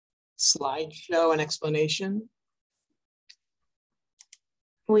slideshow and explanation.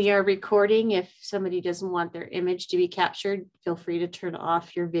 We are recording. If somebody doesn't want their image to be captured, feel free to turn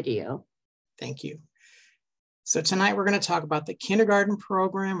off your video. Thank you. So tonight we're going to talk about the kindergarten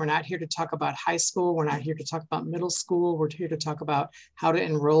program. We're not here to talk about high school. We're not here to talk about middle school. We're here to talk about how to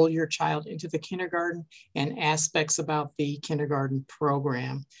enroll your child into the kindergarten and aspects about the kindergarten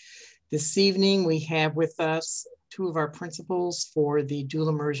program. This evening we have with us two of our principals for the dual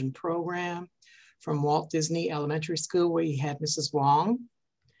immersion program. From Walt Disney Elementary School, we have Mrs. Wong.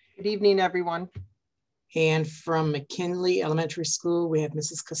 Good evening, everyone. And from McKinley Elementary School, we have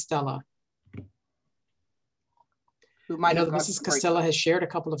Mrs. Costello. I know that Mrs. Costello has shared a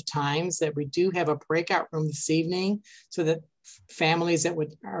couple of times that we do have a breakout room this evening so that families that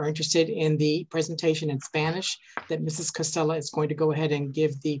are interested in the presentation in Spanish, that Mrs. Costello is going to go ahead and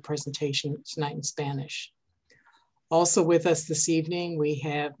give the presentation tonight in Spanish. Also with us this evening, we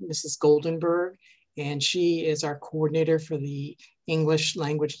have Mrs. Goldenberg, and she is our coordinator for the English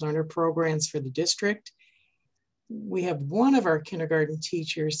language learner programs for the district. We have one of our kindergarten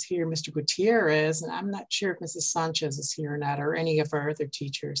teachers here, Mr. Gutierrez, and I'm not sure if Mrs. Sanchez is here or not, or any of our other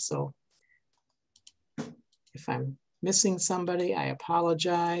teachers. So if I'm missing somebody, I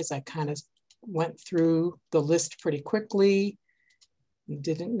apologize. I kind of went through the list pretty quickly.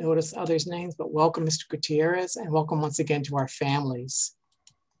 Didn't notice others' names, but welcome, Mr. Gutierrez, and welcome once again to our families.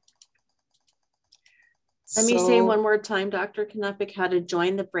 Let me say one more time, Dr. Knapik, how to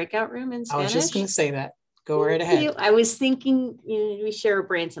join the breakout room in Spanish. I was just going to say that. Go right ahead. I was thinking, we share a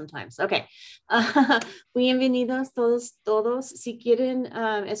brain sometimes. Okay. Bienvenidos todos. Si quieren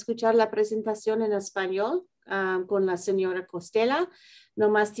escuchar la presentación en español con la señora Costello,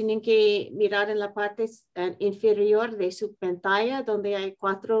 nomás tienen que mirar en la parte inferior de su pantalla donde hay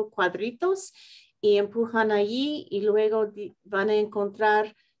 4 cuadritos y empujan allí y luego van a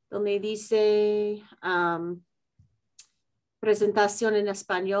encontrar donde dice presentación en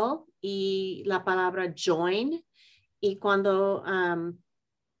español y la palabra join, y cuando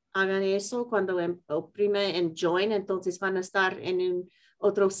hagan eso, cuando oprimen en join, entonces van a estar en un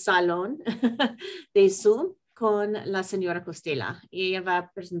otro salón de Zoom con la señora Costello y ella va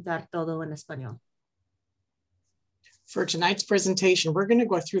a presentar todo en español. For tonight's presentation, we're going to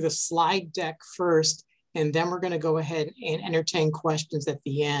go through the slide deck first, and then we're going to go ahead and entertain questions at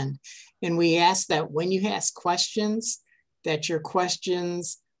the end. And we ask that when you ask questions, that your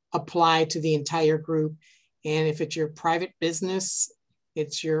questions apply to the entire group. And if it's your private business,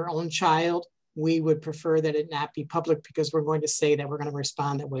 it's your own child, we would prefer that it not be public, because we're going to say that we're going to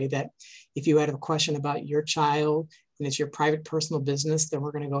respond that way, that if you had a question about your child and it's your private personal business, then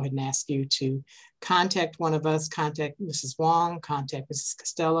we're going to go ahead and ask you to contact one of us, contact Mrs. Wong, contact Mrs.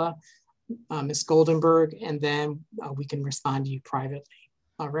 Costello, Ms. Goldenberg, and then we can respond to you privately.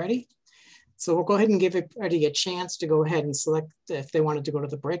 Alrighty? So we'll go ahead and give everybody a chance to go ahead and select if they wanted to go to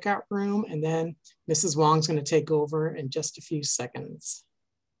the breakout room, and then Mrs. Wong's going to take over in just a few seconds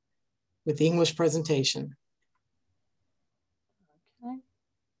with the English presentation. Okay.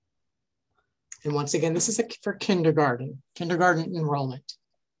 And once again, this is for kindergarten enrollment.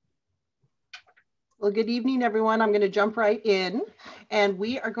 Well, good evening, everyone. I'm going to jump right in, and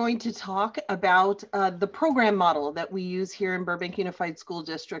we are going to talk about the program model that we use here in Burbank Unified School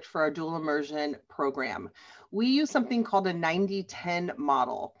District for our dual immersion program. We use something called a 90-10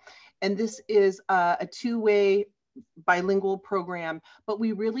 model, and this is a two-way bilingual program, but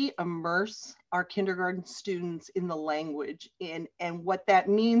we really immerse our kindergarten students in the language. And what that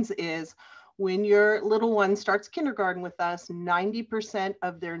means is when your little one starts kindergarten with us, 90%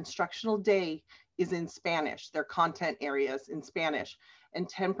 of their instructional day is in Spanish, their content areas in Spanish, and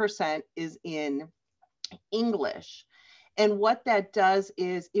 10% is in English. And what that does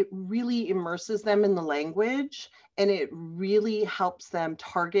is it really immerses them in the language, and it really helps them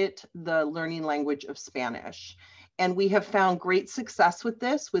target the learning language of Spanish. And we have found great success with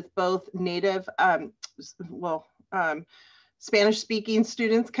this, with both native, Spanish-speaking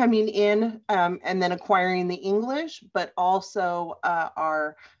students coming in and then acquiring the English, but also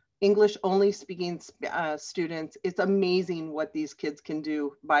our English-only speaking students. It's amazing what these kids can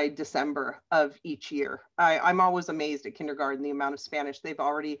do by December of each year. I'm always amazed at kindergarten, the amount of Spanish they've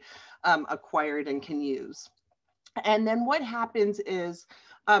already acquired and can use. And then what happens is,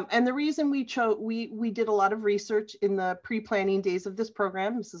 and the reason we did a lot of research in the pre-planning days of this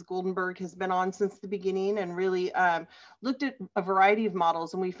program. Mrs. Goldenberg has been on since the beginning and really looked at a variety of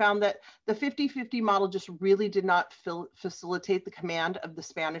models. And we found that the 50-50 model just really did not facilitate the command of the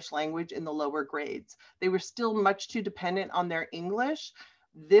Spanish language in the lower grades. They were still much too dependent on their English.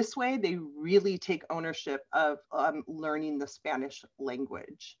 This way, they really take ownership of learning the Spanish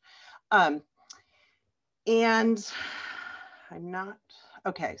language. And I'm not,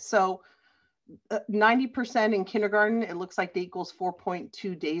 okay, so 90% in kindergarten, it looks like that equals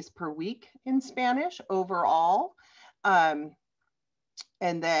 4.2 days per week in Spanish overall. And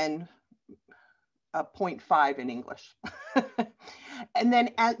then 0.5 in English. And then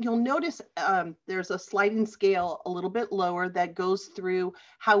you'll notice there's a sliding scale a little bit lower that goes through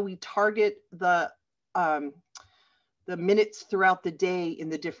how we target the minutes throughout the day in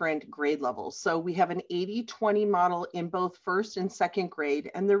the different grade levels. So we have an 80-20 model in both first and second grade.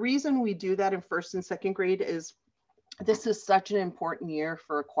 And the reason we do that in first and second grade is this is such an important year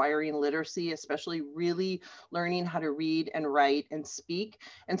for acquiring literacy, especially really learning how to read and write and speak.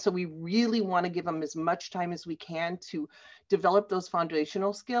 And so we really want to give them as much time as we can to develop those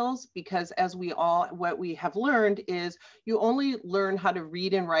foundational skills, because as what we have learned is you only learn how to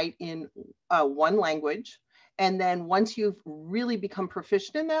read and write in one language. And then once you've really become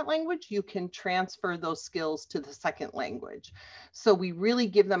proficient in that language, you can transfer those skills to the second language. So we really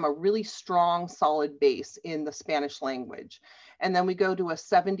give them a really strong, solid base in the Spanish language. And then we go to a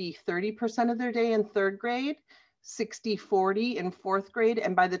 70-30% of their day in third grade, 60-40 in fourth grade.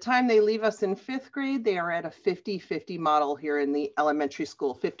 And by the time they leave us in fifth grade, they are at a 50-50 model here in the elementary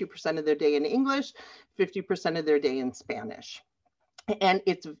school, 50% of their day in English, 50% of their day in Spanish. And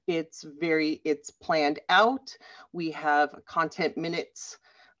it's planned out. We have content minutes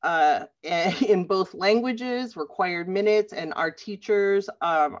in both languages, required minutes, and our teachers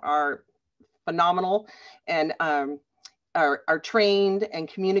are phenomenal and are trained and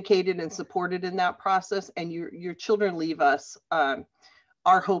communicated and supported in that process. And your children leave us, our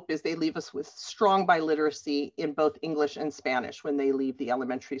hope is they leave us with strong biliteracy in both English and Spanish when they leave the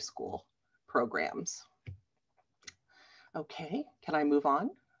elementary school programs. Okay, can I move on?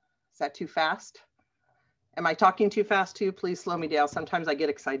 Is that too fast? Am I talking too fast too? Please slow me down. Sometimes I get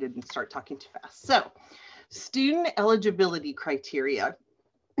excited and start talking too fast. So, student eligibility criteria.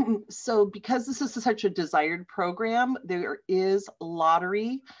 So because this is such a desired program, there is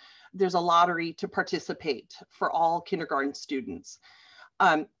lottery. There's a lottery to participate for all kindergarten students.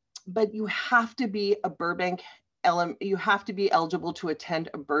 But you have to be a Burbank, you have to be eligible to attend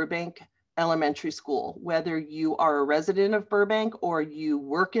a Burbank elementary school, whether you are a resident of Burbank or you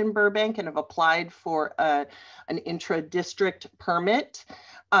work in Burbank and have applied for an intra-district permit,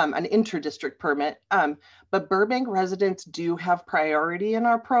 an inter-district permit. But Burbank residents do have priority in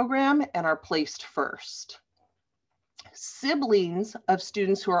our program and are placed first. Siblings of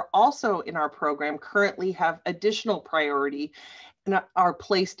students who are also in our program currently have additional priority and are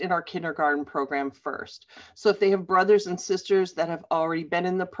placed in our kindergarten program first. So if they have brothers and sisters that have already been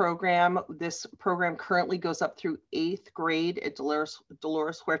in the program, this program currently goes up through 8th grade at Dolores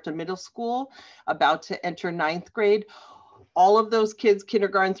Huerta Middle School, about to enter 9th grade. All of those kids,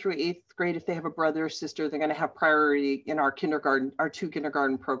 kindergarten through 8th grade, if they have a brother or sister, they're gonna have priority in our kindergarten, our 2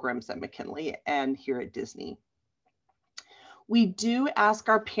 kindergarten programs at McKinley and here at Disney. We do ask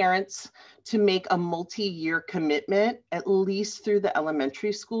our parents to make a multi-year commitment, at least through the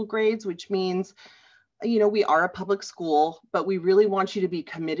elementary school grades, which means, you know, we are a public school, but we really want you to be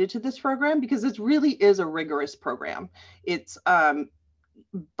committed to this program because it really is a rigorous program. It's,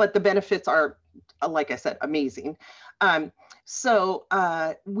 but the benefits are, like I said, amazing. So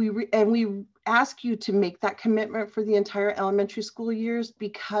we ask you to make that commitment for the entire elementary school years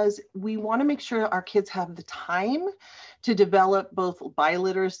because we want to make sure our kids have the time to develop both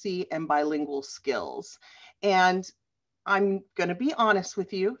biliteracy and bilingual skills. And I'm going to be honest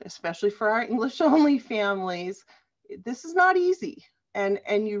with you, especially for our English only families, this is not easy. And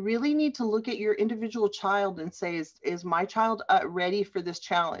you really need to look at your individual child and say, is my child ready for this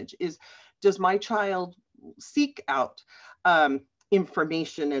challenge? Does my child seek out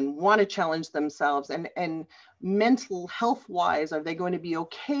information and want to challenge themselves? And mental health wise, are they going to be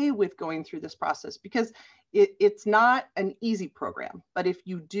okay with going through this process? Because it's not an easy program, but if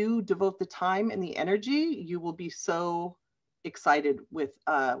you do devote the time and the energy, you will be so excited with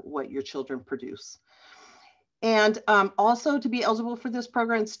what your children produce. And also to be eligible for this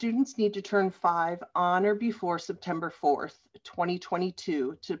program, students need to turn 5 on or before September 4th,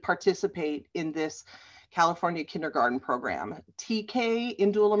 2022 to participate in this California kindergarten program. TK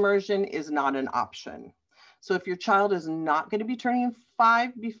in dual immersion is not an option. So if your child is not going to be turning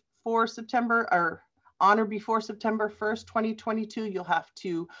 5 before September or on or before September 1st, 2022, you'll have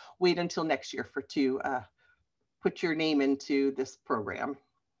to wait until next year to put your name into this program.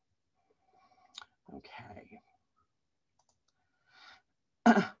 Okay.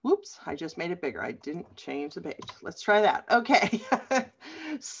 Whoops, I just made it bigger. I didn't change the page. Let's try that. Okay.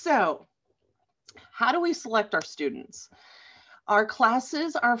 So how do we select our students? Our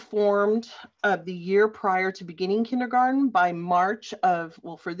classes are formed the year prior to beginning kindergarten by March of,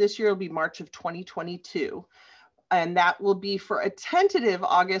 well, for this year, it'll be March of 2022. And that will be for a tentative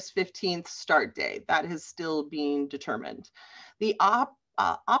August 15th start date. That is still being determined. The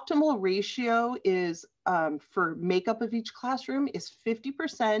optimal ratio is for makeup of each classroom is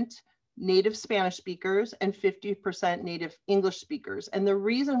 50% native Spanish speakers and 50% native English speakers. And the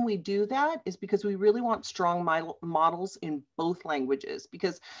reason we do that is because we really want strong models in both languages,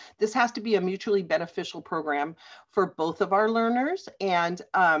 because this has to be a mutually beneficial program for both of our learners. And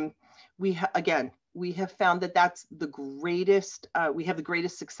we have found that that's the greatest, we have the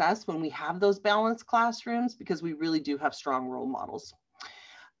greatest success when we have those balanced classrooms, because we really do have strong role models.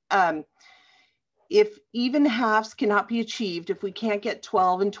 If even halves cannot be achieved, if we can't get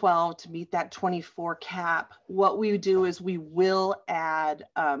 12 and 12 to meet that 24 cap, what we do is we will add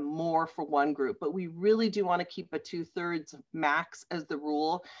more for one group, but we really do want to keep a 2/3 max as the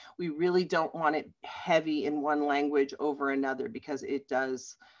rule. We really don't want it heavy in one language over another, because it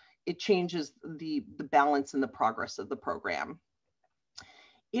changes the balance and the progress of the program.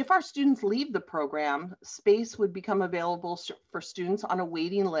 If our students leave the program, space would become available for students on a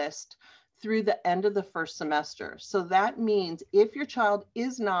waiting list through the end of the first semester. So that means if your child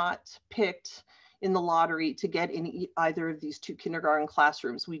is not picked in the lottery to get in either of these two kindergarten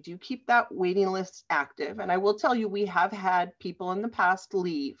classrooms, we do keep that waiting list active. And I will tell you, we have had people in the past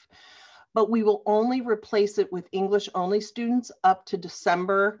leave, but we will only replace it with English only students up to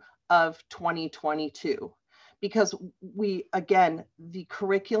December of 2022. Because we, again, the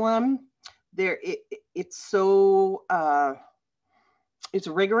curriculum there, it's so, it's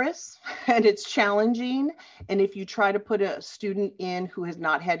rigorous and it's challenging. And if you try to put a student in who has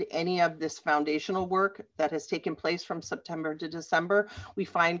not had any of this foundational work that has taken place from September to December, we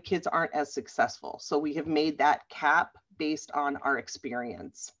find kids aren't as successful. So we have made that cap based on our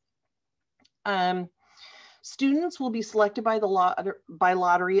experience. Students will be selected by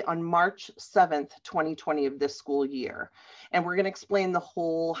lottery on March 7th, 2020 of this school year. And we're going to explain the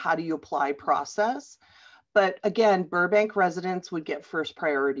whole how do you apply process. But again, Burbank residents would get first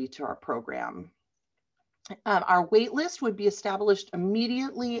priority to our program. Our wait list would be established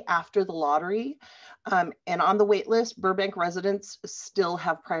immediately after the lottery. And on the wait list, Burbank residents still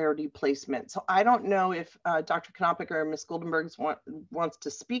have priority placement. So I don't know if Dr. Knoppik or Ms. Goldenberg wants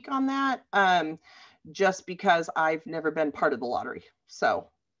to speak on that, just because I've never been part of the lottery. So,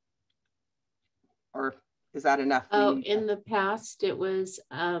 or is that enough? Oh, in the past, it was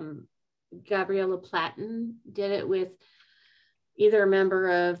Gabriella Platten did it with either a member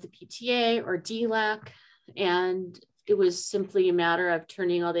of the PTA or DLAC, and it was simply a matter of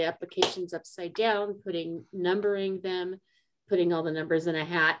turning all the applications upside down, numbering them, putting all the numbers in a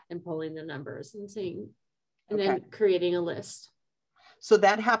hat and pulling the numbers and saying, and then creating a list. So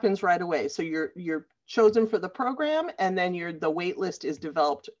that happens right away. So you're chosen for the program, and then the wait list is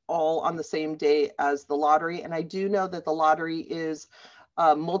developed all on the same day as the lottery. And I do know that the lottery is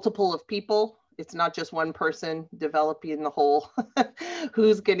multiple of people. It's not just one person developing the whole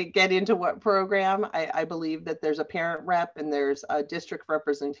who's going to get into what program. I believe that there's a parent rep and there's a district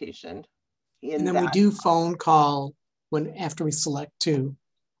representation. And then we do phone call after we select two.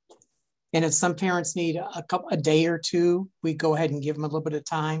 And if some parents need a day or two, we go ahead and give them a little bit of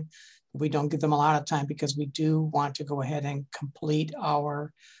time. We don't give them a lot of time because we do want to go ahead and complete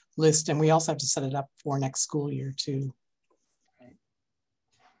our list. And we also have to set it up for next school year too.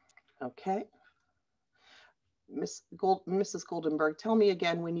 Okay. Mrs. Goldenberg, tell me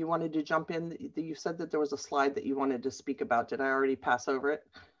again when you wanted to jump in. You said that there was a slide that you wanted to speak about. Did I already pass over it?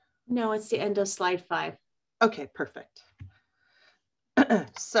 No, it's the end of slide 5. Okay, perfect.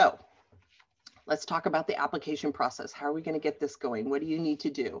 So let's talk about the application process. How are we going to get this going? What do you need to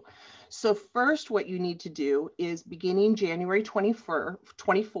do? So first, what you need to do is beginning January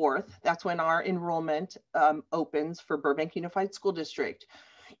 24th, that's when our enrollment opens for Burbank Unified School District.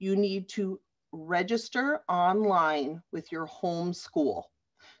 You need to register online with your home school.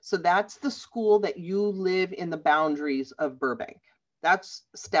 So that's the school that you live in the boundaries of Burbank. That's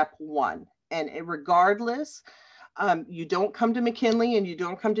step 1. And regardless, you don't come to McKinley and you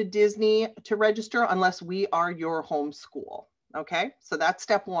don't come to Disney to register unless we are your home school. Okay, so that's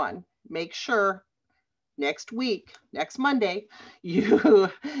step 1. Make sure next week, next Monday,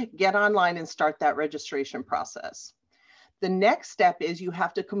 you get online and start that registration process. The next step is you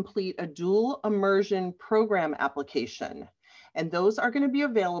have to complete a Dual-Immersion program application. And those are going to be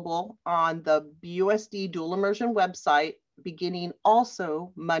available on the BUSD Dual-Immersion website beginning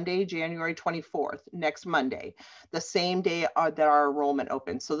also Monday, January 24th, next Monday, the same day that our enrollment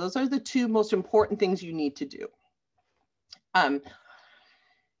opens. So those are the 2 most important things you need to do.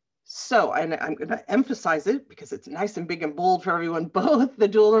 So, and I'm going to emphasize it because it's nice and big and bold for everyone, both the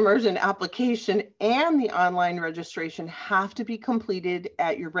dual immersion application and the online registration have to be completed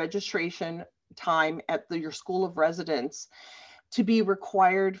at your registration time at your school of residence to be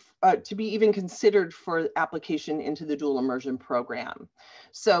required, to be even considered for application into the dual immersion program.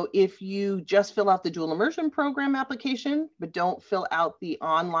 So if you just fill out the dual immersion program application, but don't fill out the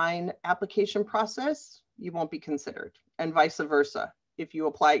online application process, you won't be considered, and vice versa. If you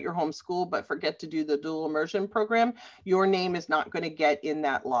apply at your home school, but forget to do the dual immersion program, your name is not going to get in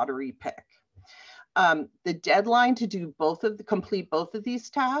that lottery pick. The deadline to do complete both of these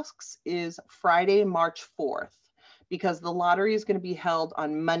tasks is Friday, March 4th, because the lottery is going to be held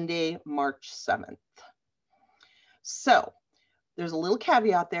on Monday, March 7th. So there's a little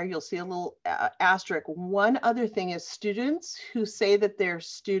caveat there. You'll see a little asterisk. One other thing is students who say that their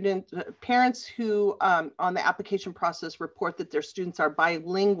parents who on the application process report that their students are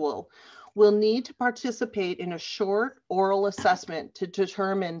bilingual will need to participate in a short oral assessment to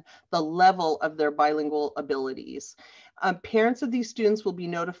determine the level of their bilingual abilities. Parents of these students will be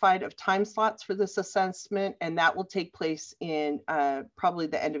notified of time slots for this assessment, and that will take place in probably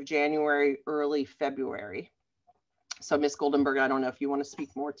the end of January, early February. So Ms. Goldenberg, I don't know if you want to speak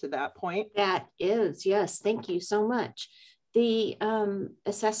more to that point. That is, yes, thank you so much. The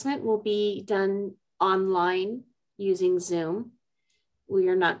assessment will be done online using Zoom. We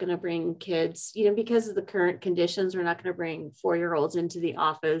are not going to bring kids, because of the current conditions, we're not going to bring 4-year-olds into the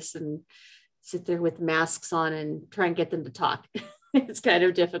office and sit there with masks on and try and get them to talk. It's kind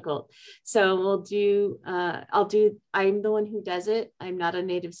of difficult. So we'll do, I'm the one who does it. I'm not a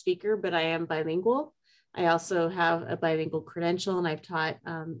native speaker, but I am bilingual. I also have a bilingual credential, and I've taught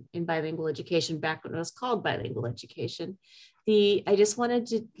in bilingual education back when it was called bilingual education. I just wanted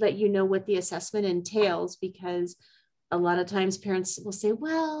to let you know what the assessment entails, because a lot of times parents will say,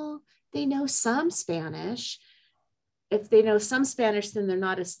 well, they know some Spanish. If they know some Spanish, then they're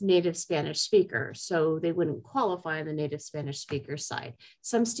not a native Spanish speaker, so they wouldn't qualify on the native Spanish speaker side.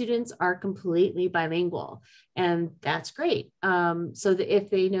 Some students are completely bilingual, and that's great. So that if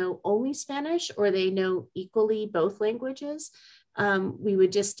they know only Spanish or they know equally both languages, we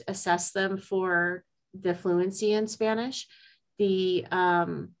would just assess them for the fluency in Spanish. The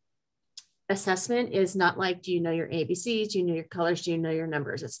assessment is not like, do you know your ABCs? Do you know your colors? Do you know your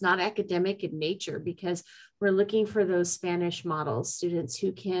numbers? It's not academic in nature, because we're looking for those Spanish models, students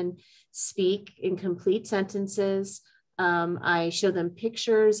who can speak in complete sentences. I show them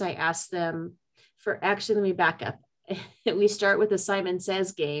pictures. I ask them actually, let me back up. We start with a Simon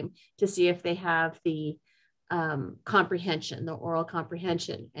Says game to see if they have the comprehension, the oral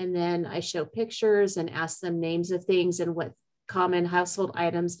comprehension. And then I show pictures and ask them names of things and what common household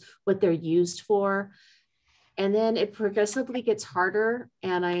items, what they're used for. And then it progressively gets harder,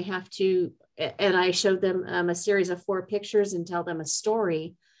 and I show them a series of 4 pictures and tell them a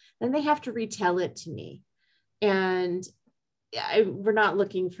story. Then they have to retell it to me. And we're not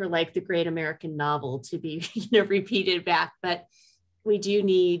looking for like the great American novel to be repeated back, but we do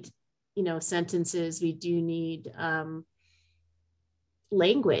need sentences. We do need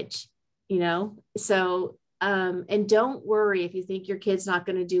language, so and don't worry if you think your kid's not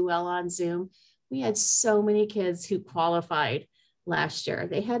going to do well on Zoom. We had so many kids who qualified last year.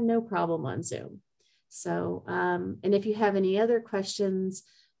 They had no problem on Zoom. So, and if you have any other questions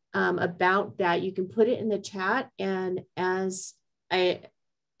about that, you can put it in the chat. And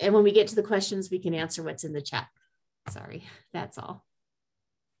when we get to the questions, we can answer what's in the chat. Sorry, that's all.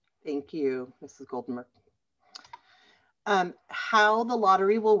 Thank you, Mrs. Goldenberg. How the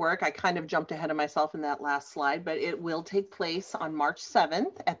lottery will work, I kind of jumped ahead of myself in that last slide, but it will take place on March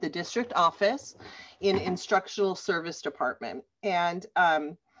 7th at the district office in Instructional Service Department. And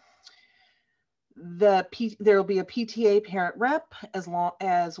there will be a PTA parent rep as well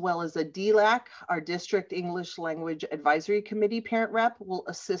as a DLAC, our District English Language Advisory Committee parent rep will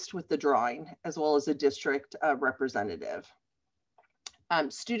assist with the drawing, as well as a district representative.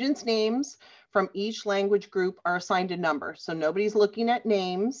 Students' names from each language group are assigned a number. So nobody's looking at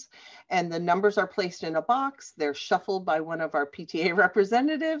names, and the numbers are placed in a box. They're shuffled by one of our PTA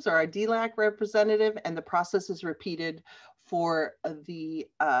representatives or our DLAC representative, and the process is repeated for the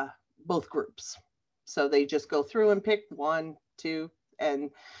both groups. So they just go through and pick 1, 2, and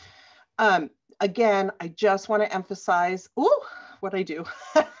again, I just want to emphasize, what'd I do?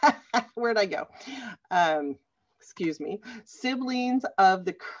 Where'd I go? Excuse me, siblings of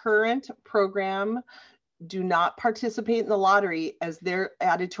the current program do not participate in the lottery, as they're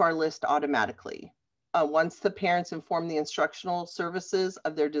added to our list automatically. Once the parents inform the instructional services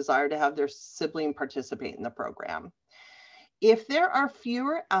of their desire to have their sibling participate in the program. If there are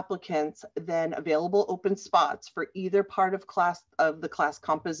fewer applicants than available open spots for either part of the class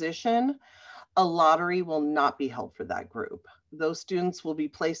composition, a lottery will not be held for that group. Those students will be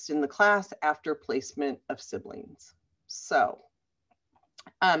placed in the class after placement of siblings. So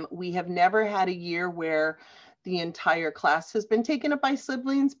we have never had a year where the entire class has been taken up by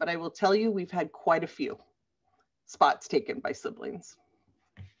siblings, but I will tell you, we've had quite a few spots taken by siblings.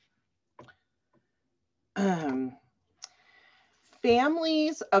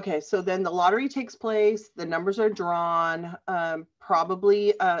 Families, okay, so then the lottery takes place, the numbers are drawn,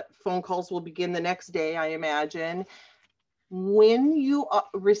 probably phone calls will begin the next day, I imagine. When you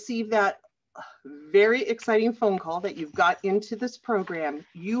receive that very exciting phone call that you've got into this program,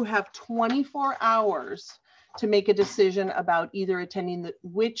 you have 24 hours to make a decision about either attending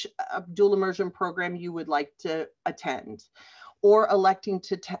which dual immersion program you would like to attend, or electing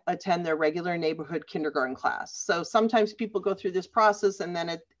to attend their regular neighborhood kindergarten class. So sometimes people go through this process and then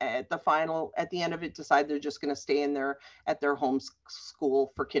at the end of it, decide they're just going to stay at their home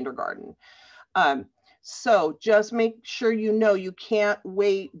school for kindergarten. So just make sure you can't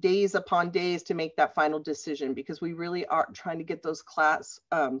wait days upon days to make that final decision, because we really are trying to get those class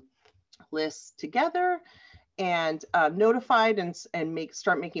lists together and notified and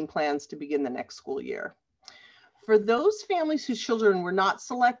start making plans to begin the next school year. For those families whose children were not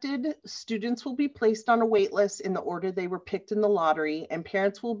selected, students will be placed on a wait list in the order they were picked in the lottery, and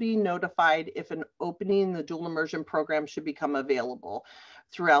parents will be notified if an opening in the dual immersion program should become available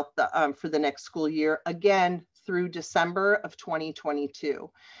throughout for the next school year, again, through December of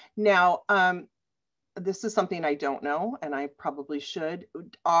 2022. Now, this is something I don't know, and I probably should.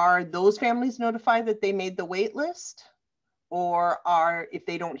 Are those families notified that they made the wait list? Or if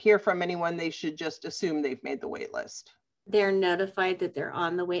they don't hear from anyone, they should just assume they've made the wait list? They're notified that they're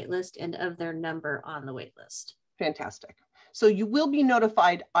on the wait list and of their number on the wait list. Fantastic. So you will be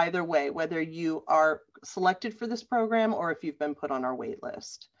notified either way, whether you are selected for this program or if you've been put on our wait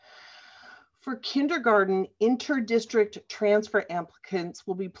list. For kindergarten, inter-district transfer applicants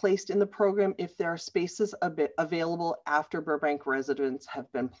will be placed in the program if there are spaces available after Burbank residents have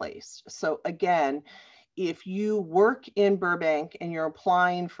been placed. So again, if you work in Burbank and you're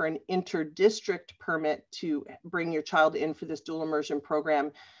applying for an inter-district permit to bring your child in for this dual immersion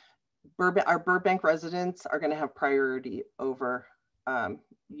program, our Burbank residents are going to have priority over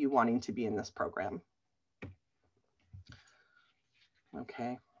you wanting to be in this program.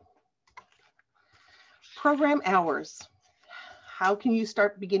 Okay. Program hours. How can you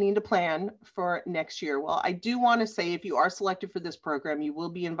start beginning to plan for next year? Well, I do want to say, if you are selected for this program, you will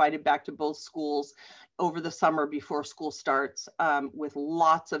be invited back to both schools over the summer before school starts with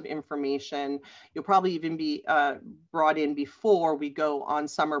lots of information. You'll probably even be brought in before we go on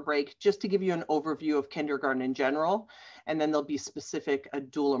summer break, just to give you an overview of kindergarten in general. And then there'll be specific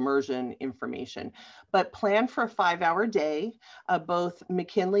dual immersion information. But plan for a 5-hour day. Both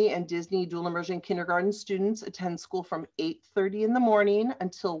McKinley and Disney dual immersion kindergarten students attend school from 8:30 in the morning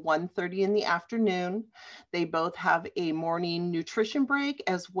until 1:30 in the afternoon. They both have a morning nutrition break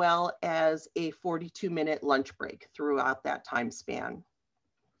as well as a 42-minute lunch break throughout that time span.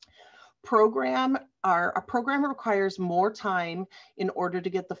 Our program requires more time in order to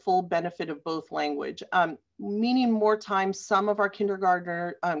get the full benefit of both language, meaning more time. Some of our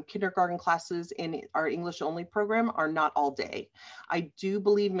kindergarten classes in our English only program are not all day. I do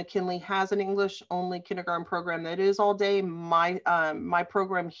believe McKinley has an English only kindergarten program that is all day. My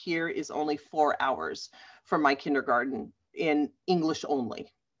program here is only 4 hours for my kindergarten in English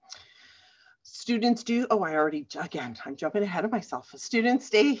only. Students I'm jumping ahead of myself. Students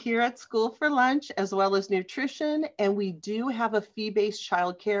stay here at school for lunch as well as nutrition, and we do have a fee-based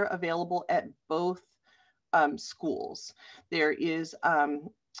childcare available at both schools. There is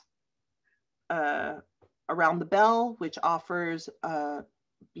Around the Bell, which offers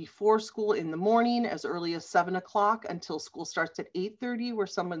before school in the morning as early as 7 o'clock until school starts at 8:30, where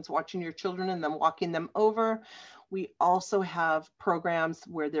someone's watching your children and then walking them over. We also have programs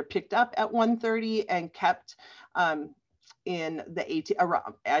where they're picked up at 1:30 and kept in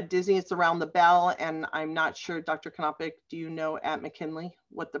the at Disney. It's Around the Bell, and I'm not sure, Dr. Konopik, do you know at McKinley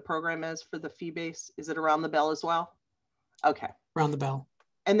what the program is for the fee base? Is it Around the Bell as well? Okay. Around the Bell.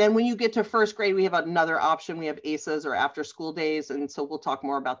 And then when you get to first grade, we have another option. We have ASAs, or after school days. And so we'll talk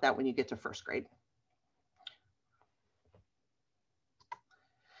more about that when you get to first grade.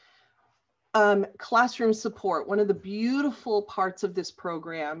 Classroom support. One of the beautiful parts of this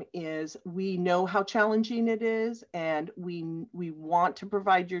program is we know how challenging it is, and we want to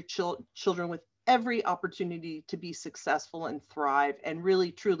provide your children with every opportunity to be successful and thrive and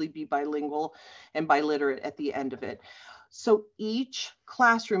really truly be bilingual and biliterate at the end of it. So each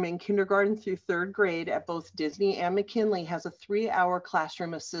classroom in kindergarten through 3rd grade at both Disney and McKinley has a 3-hour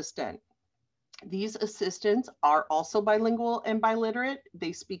classroom assistant. These assistants are also bilingual and biliterate.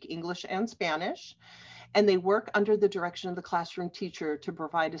 They speak English and Spanish, and they work under the direction of the classroom teacher to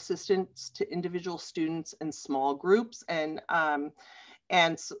provide assistance to individual students in small groups and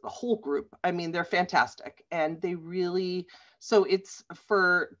whole group. I mean, they're fantastic. And they really, so it's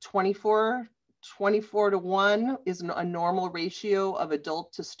for 24 to 1 is a normal ratio of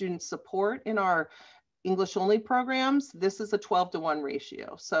adult to student support in our English only programs. This is a 12 to 1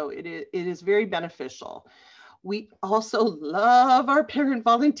 ratio. So it is very beneficial. We also love our parent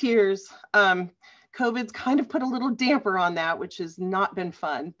volunteers. COVID's kind of put a little damper on that, which has not been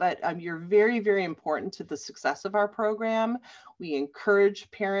fun, but you're very, very important to the success of our program. We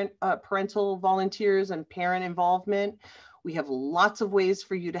encourage parental volunteers and parent involvement. We have lots of ways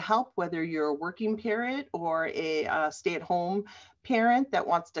for you to help, whether you're a working parent or a stay-at-home parent that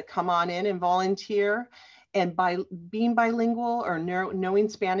wants to come on in and volunteer. And by being bilingual or knowing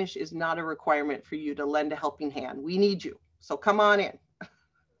Spanish is not a requirement for you to lend a helping hand. We need you, so come on in.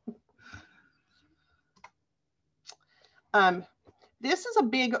 This is a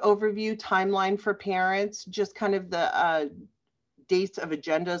big overview timeline for parents, just kind of the dates of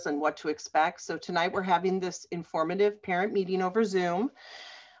agendas and what to expect. So tonight we're having this informative parent meeting over Zoom.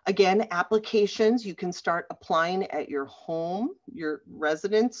 Again, applications, you can start applying at your home, your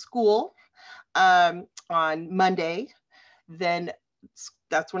residence school on Monday. Then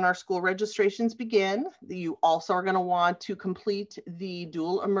that's when our school registrations begin. You also are going to want to complete the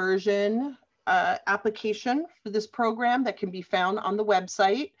Dual-Immersion application for this program that can be found on the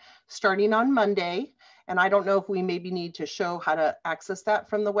website starting on Monday. And I don't know if we maybe need to show how to access that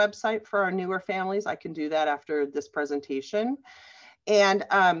from the website for our newer families. I can do that after this presentation. And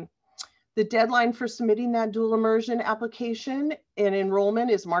the deadline for submitting that Dual-Immersion application and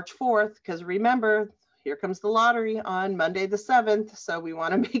enrollment is March 4th, because remember, here comes the lottery on Monday the 7th. So we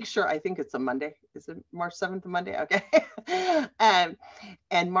want to make sure, I think it's a Monday. Is it March 7th, a Monday? Okay.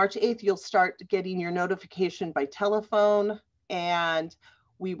 And March 8th, you'll start getting your notification by telephone, and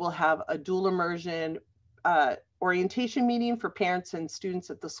we will have a Dual-Immersion orientation meeting for parents and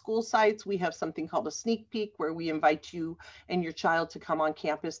students at the school sites. We have something called a sneak peek where we invite you and your child to come on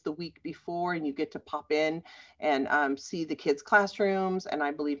campus the week before, and you get to pop in and see the kids' classrooms. And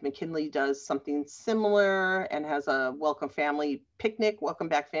I believe McKinley does something similar and has a welcome family picnic, welcome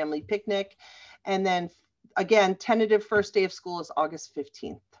back family picnic. And then again, tentative first day of school is August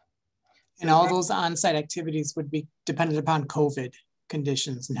 15th. And all those on-site activities would be dependent upon COVID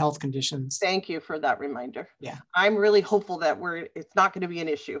conditions and health conditions. Thank you for that reminder. Yeah. I'm really hopeful that it's not going to be an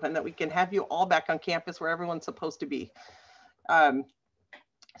issue and that we can have you all back on campus where everyone's supposed to be.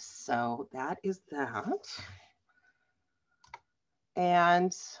 So that is that.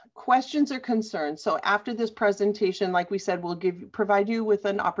 And questions or concerns. So after this presentation, like we said, we'll provide you with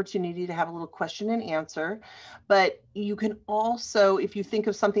an opportunity to have a little question and answer. But you can also, if you think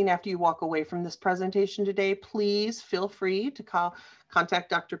of something after you walk away from this presentation today, please feel free to contact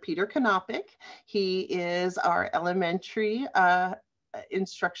Dr. Peter Kanopic. He is our elementary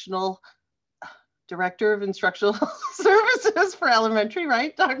director of instructional services for elementary,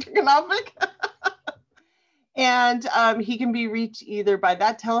 right, Dr. Kanopic? And he can be reached either by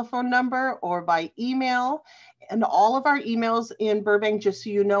that telephone number or by email. And all of our emails in Burbank, just so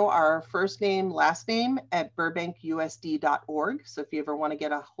you know, are our first name, last name at burbankusd.org. So if you ever want to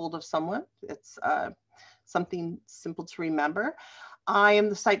get a hold of someone, it's something simple to remember. I am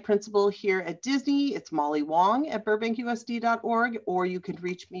the site principal here at Disney. It's Molly Wong at burbankusd.org, or you can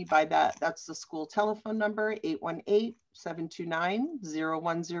reach me by that's the school telephone number,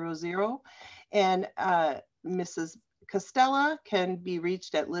 818-729-0100. And Mrs. Costella can be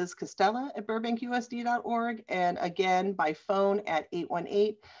reached at Liz Costella at burbankusd.org. And again, by phone at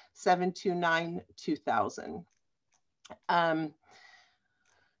 818-729-2000.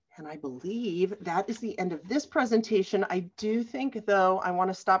 And I believe that is the end of this presentation. I do think, though, I want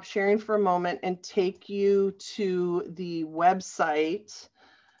to stop sharing for a moment and take you to the website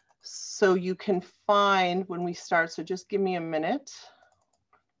so you can find when we start. So just give me a minute.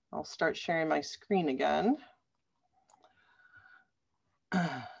 I'll start sharing my screen again.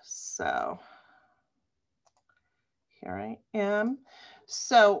 So here I am.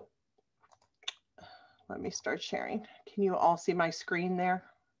 So let me start sharing. Can you all see my screen there?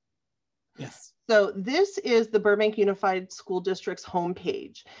 Yes. So this is the Burbank Unified School District's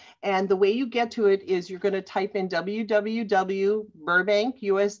homepage. And the way you get to it is you're going to type in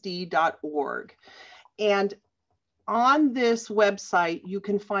www.burbankusd.org. And on this website, you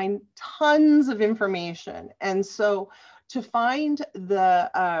can find tons of information. And so to find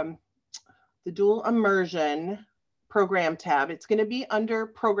the dual immersion program tab, it's going to be under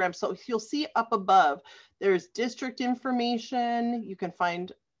program. So you'll see up above, there's district information. You can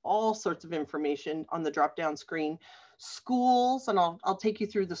find all sorts of information on the drop down screen. Schools, and I'll take you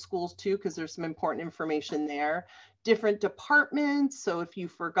through the schools too, because there's some important information there. Different departments. So if you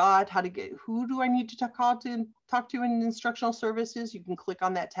forgot how to get, who do I need to talk to in instructional services, you can click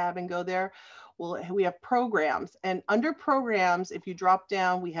on that tab and go there. Well, we have programs, and under programs, if you drop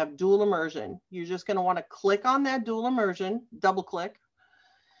down, we have dual immersion. You're just going to want to click on that dual immersion, double click,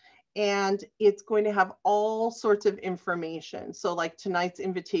 and it's going to have all sorts of information. So like tonight's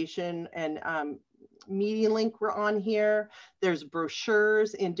invitation and meeting link we're on here. There's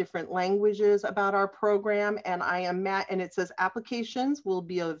brochures in different languages about our program, and and it says applications will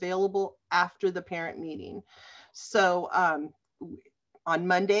be available after the parent meeting. So on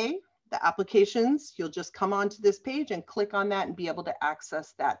Monday, the applications, you'll just come onto this page and click on that and be able to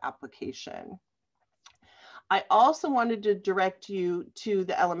access that application. I also wanted to direct you to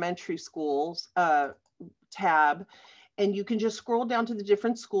the elementary schools tab, and you can just scroll down to the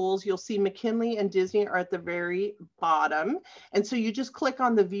different schools. You'll see McKinley and Disney are at the very bottom. And so you just click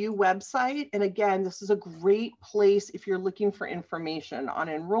on the view website. And again, this is a great place if you're looking for information on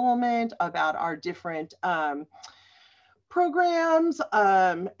enrollment, about our different programs.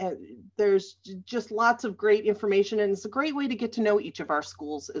 And there's just lots of great information, and it's a great way to get to know each of our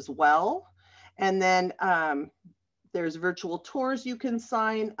schools as well. And then there's virtual tours you can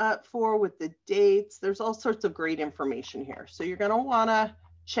sign up for with the dates. There's all sorts of great information here. So you're going to want to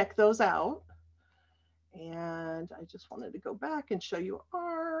check those out. And I just wanted to go back and show you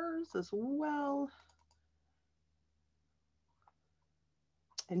ours as well.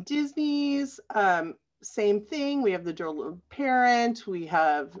 And Disney's, same thing. We have the dual parent, we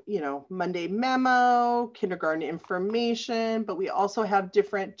have, Monday memo, kindergarten information, but we also have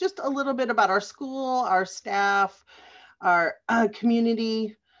different, just a little bit about our school, our staff, our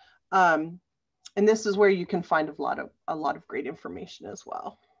community. And this is where you can find a lot of great information as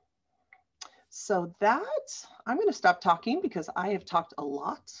well. So I'm going to stop talking because I have talked a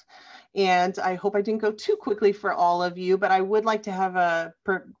lot, and I hope I didn't go too quickly for all of you, but I would like to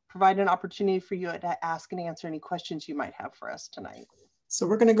provide an opportunity for you to ask and answer any questions you might have for us tonight. So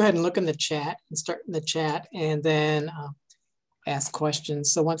we're going to go ahead and look in the chat and start in the chat, and then ask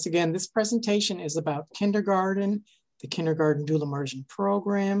questions. So once again, this presentation is about kindergarten, the kindergarten dual immersion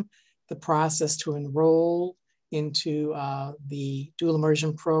program, the process to enroll into the dual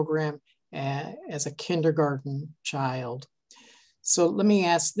immersion program as a kindergarten child. So let me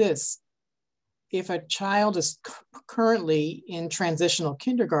ask this. If a child is currently in transitional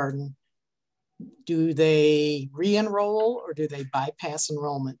kindergarten, do they re-enroll or do they bypass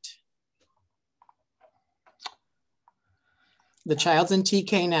enrollment? The child's in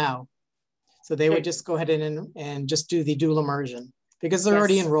TK now, so they would just go ahead and just do the dual immersion because they're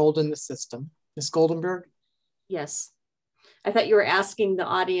already enrolled in the system. Ms. Goldenberg? Yes. I thought you were asking the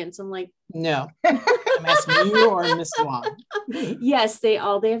audience. I'm like, no, I'm asking you or Ms. Wong. Yes,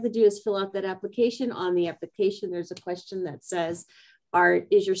 all they have to do is fill out that application. On the application, there's a question that says,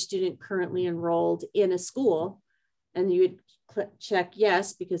 is your student currently enrolled in a school? And you would check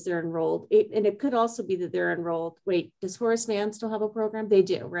yes, because they're enrolled. And it could also be that they're enrolled. Wait, does Horace Mann still have a program? They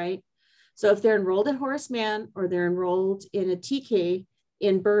do, right? So if they're enrolled at Horace Mann or they're enrolled in a TK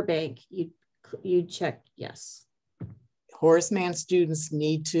in Burbank, you check yes. Horace Mann students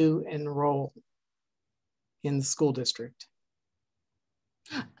need to enroll in the school district.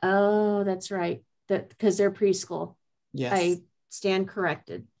 Oh, that's right. Because they're preschool. Yes. I stand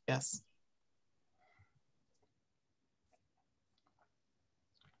corrected. Yes.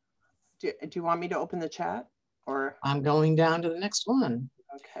 Do you want me to open the chat, or? I'm going down to the next one.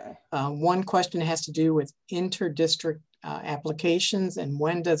 Okay. One question has to do with inter-district applications and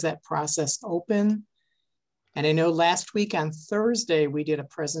when does that process open? And I know last week on Thursday, we did a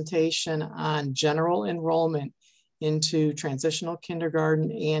presentation on general enrollment into transitional kindergarten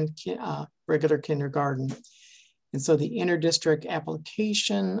and regular kindergarten. And so the inter-district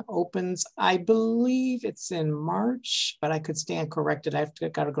application opens, I believe it's in March, but I could stand corrected. I've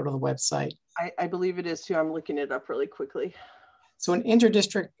got to go to the website. I believe it is too. I'm looking it up really quickly. So an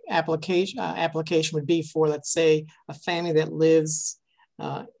inter-district application would be for, let's say, a family that lives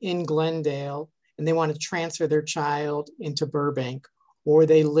in Glendale and they want to transfer their child into Burbank, or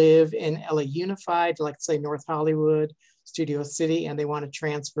they live in LA Unified, like say North Hollywood, Studio City, and they want to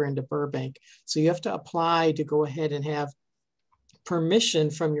transfer into Burbank. So you have to apply to go ahead and have permission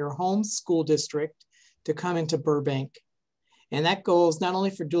from your home school district to come into Burbank. And that goes not only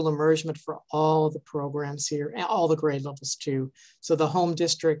for dual immersion, but for all the programs here and all the grade levels too. So the home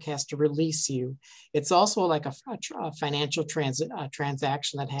district has to release you. It's also like a financial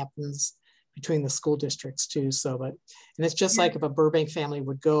transaction that happens between the school districts too. So, and it's just like if a Burbank family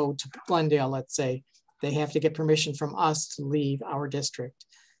would go to Glendale, let's say, they have to get permission from us to leave our district.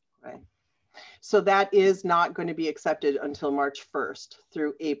 Right. So that is not going to be accepted until March 1st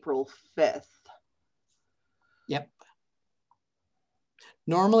through April 5th. Yep.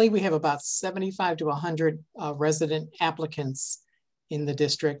 Normally we have about 75 to 100 resident applicants in the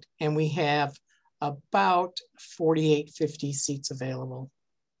district, and we have about 48, 50 seats available.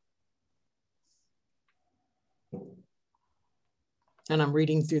 And I'm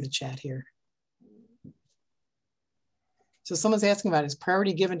reading through the chat here. So someone's asking about, is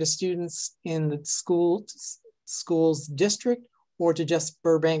priority given to students in the school's district or to just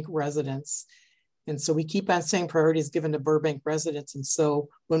Burbank residents? And so we keep on saying priority is given to Burbank residents. And so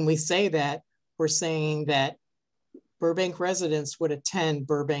when we say that, we're saying that Burbank residents would attend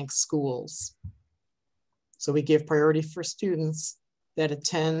Burbank schools. So we give priority for students that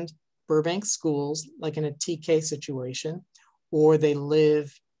attend Burbank schools, like in a TK situation, or they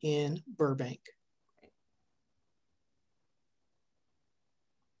live in Burbank.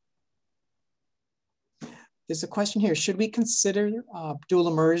 There's a question here. Should we consider dual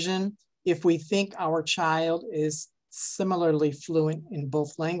immersion if we think our child is similarly fluent in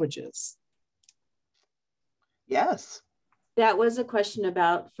both languages? Yes. That was a question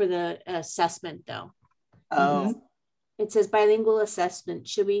about for the assessment though. Oh. It says bilingual assessment.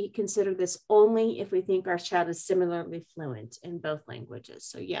 Should we consider this only if we think our child is similarly fluent in both languages?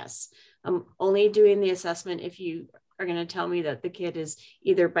 So yes, I'm only doing the assessment if you are going to tell me that the kid is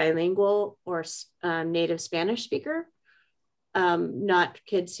either bilingual or native Spanish speaker. Not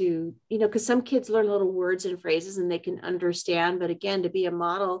kids who, because some kids learn little words and phrases and they can understand, but again, to be a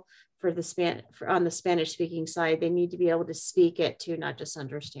model for the on the Spanish speaking side, they need to be able to speak it too, not just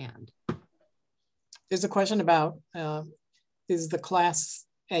understand. There's a question about, is the class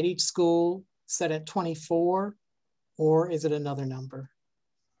at each school set at 24 or is it another number?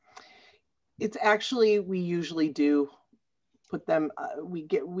 It's actually, we usually do put them,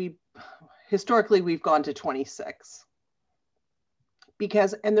 historically we've gone to 26.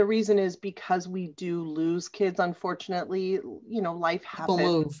 And the reason is because we do lose kids, unfortunately, life happens. People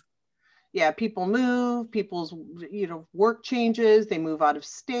move. Yeah, people move, people's, work changes, they move out of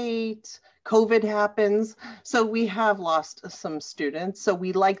state, COVID happens. So we have lost some students. So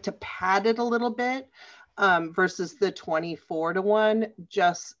we like to pad it a little bit versus the 24-to-1,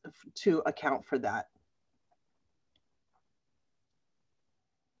 just to account for that.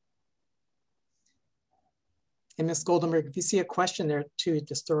 And Ms. Goldenberg, if you see a question there too,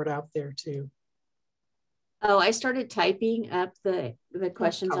 just throw it out there too. Oh, I started typing up the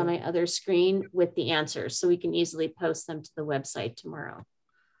questions on my other screen with the answers so we can easily post them to the website tomorrow.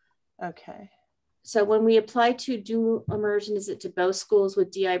 Okay. So when we apply to dual immersion, is it to both schools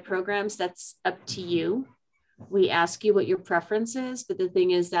with DI programs? That's up to you. We ask you what your preference is, but the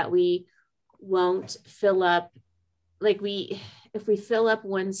thing is that we won't fill up, if we fill up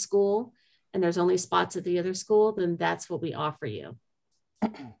one school and there's only spots at the other school, then that's what we offer you.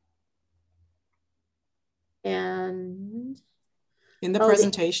 And in the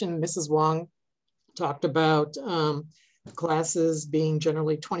presentation, Mrs. Wong talked about classes being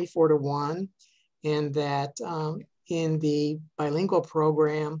generally 24-to-1, and that in the bilingual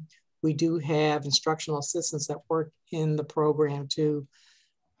program, we do have instructional assistants that work in the program too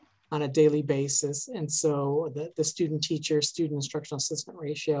on a daily basis. And so the student teacher, student instructional assistant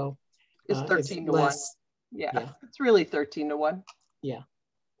ratio is 13-to-1. Yeah, it's really 13-to-1. Yeah,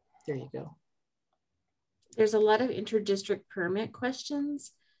 there you go. There's a lot of inter-district permit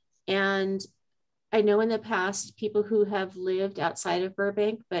questions. And I know in the past, people who have lived outside of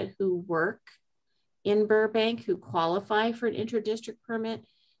Burbank, but who work in Burbank, who qualify for an inter-district permit,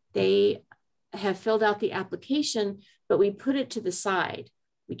 they have filled out the application, but we put it to the side.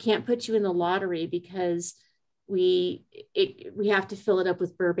 We can't put you in the lottery because we have to fill it up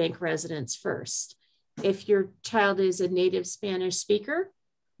with Burbank residents first. If your child is a native Spanish speaker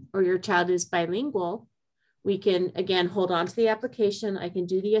or your child is bilingual, we can, again, hold on to the application. I can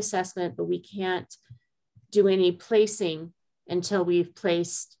do the assessment, but we can't do any placing until we've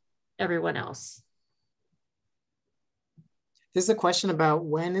placed everyone else. There's a question about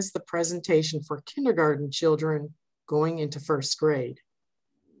when is the presentation for kindergarten children going into first grade?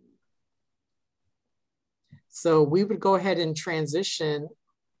 So we would go ahead and transition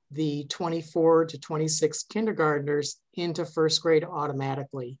the 24 to 26 kindergartners into first grade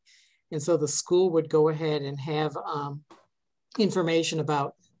automatically. And so the school would go ahead and have information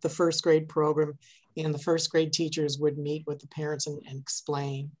about the first grade program, and the first grade teachers would meet with the parents and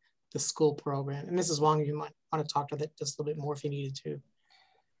explain the school program. And Mrs. Wong, you might want to talk to that just a little bit more if you needed to.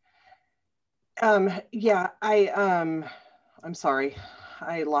 Yeah, I'm sorry.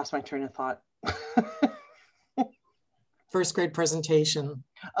 I lost my train of thought. First grade presentation.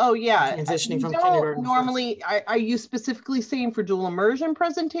 Oh yeah, transitioning from kindergarten normally. Are you specifically saying for dual immersion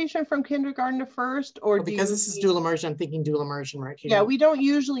presentation from kindergarten to first, or well, because this is dual immersion, I'm thinking dual immersion right here. Yeah, we don't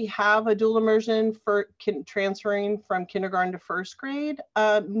usually have a dual immersion for transferring from kindergarten to first grade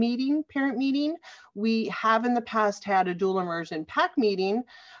parent meeting. We have in the past had a dual immersion PAC meeting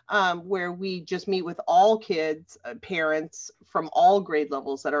where we just meet with all kids, parents from all grade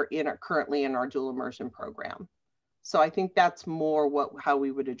levels that are currently in our dual immersion program. So I think that's more how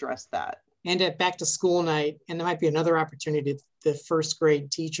we would address that. And at back to school night, and there might be another opportunity, the first grade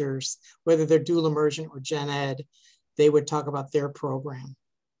teachers, whether they're dual immersion or gen ed, they would talk about their program.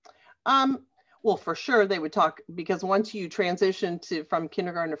 Well, for sure they would talk, because once you transition from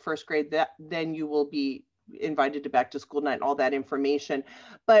kindergarten to first grade, then you will be invited to back to school night and all that information.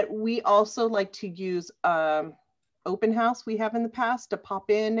 But we also like to use open house we have in the past to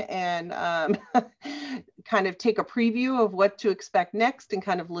pop in and kind of take a preview of what to expect next and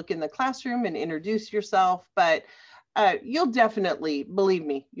kind of look in the classroom and introduce yourself. But you'll definitely, believe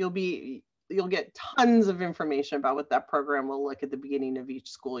me, you'll get tons of information about what that program will look at the beginning of each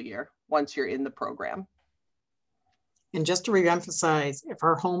school year once you're in the program. And just to reemphasize, if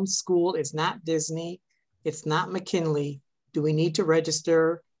our home school is not Disney, it's not McKinley, do we need to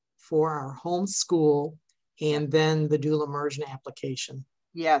register for our home school and then the dual immersion application?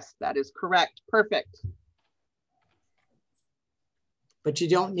 Yes, that is correct. Perfect. But you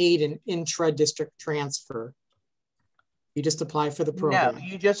don't need an intra-district transfer. You just apply for the program. No,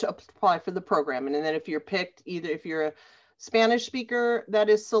 you just apply for the program. And then if you're picked, either if you're a Spanish speaker that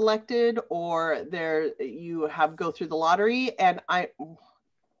is selected, or you go through the lottery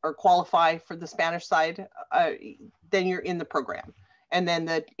or qualify for the Spanish side, then you're in the program. And then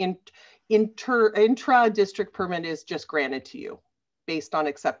the intra-district permit is just granted to you based on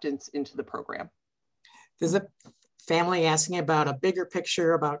acceptance into the program. There's a family asking about a bigger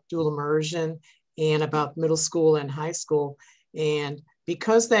picture about dual immersion and about middle school and high school. And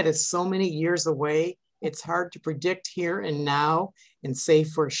because that is so many years away, it's hard to predict here and now and say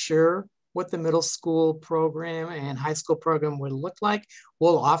for sure what the middle school program and high school program would look like.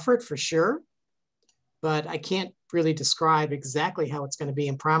 We'll offer it for sure, but I can't really describe exactly how it's going to be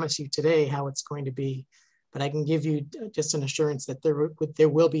and promise you today how it's going to be. But I can give you just an assurance that there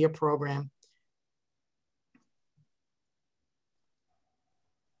will be a program.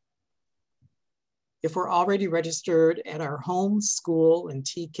 If we're already registered at our home school in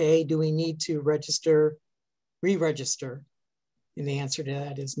TK, do we need to re-register? And the answer to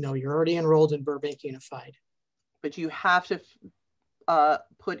that is no, you're already enrolled in Burbank Unified. But you have to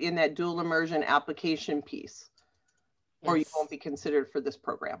put in that dual immersion application piece, or you won't be considered for this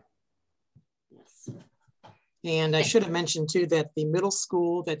program. Yes. And I should have mentioned too that the middle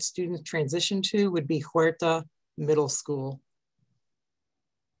school that students transition to would be Huerta Middle School.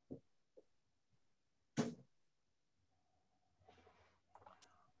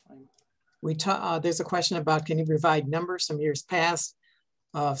 There's a question about, can you provide numbers from years past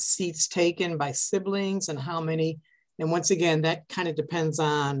of seats taken by siblings and how many? And once again, that kind of depends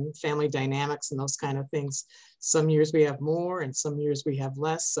on family dynamics and those kind of things. Some years we have more and some years we have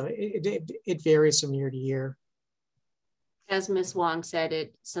less. So it varies from year to year. As Ms. Wong said,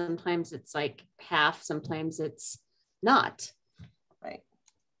 sometimes it's like half, sometimes it's not. Right.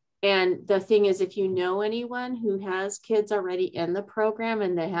 And the thing is, if you know anyone who has kids already in the program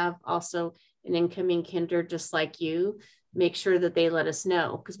and they have also an incoming kinder just like you, make sure that they let us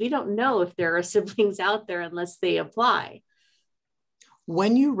know, because we don't know if there are siblings out there unless they apply.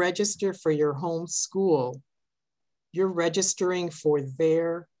 When you register for your home school, you're registering for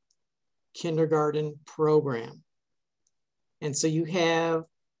their kindergarten program. And so you have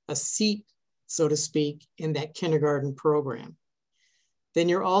a seat, so to speak, in that kindergarten program. Then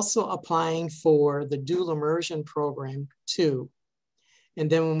you're also applying for the dual immersion program too. And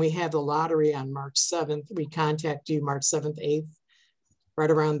then when we have the lottery on March 7th, we contact you March 7th, 8th, right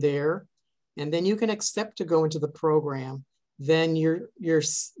around there. And then you can accept to go into the program. Then your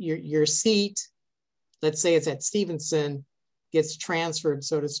seat, let's say it's at Stevenson, gets transferred,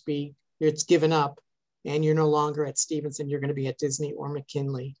 so to speak. It's given up and you're no longer at Stevenson, you're going to be at Disney or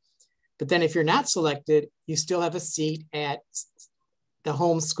McKinley. But then if you're not selected, you still have a seat at the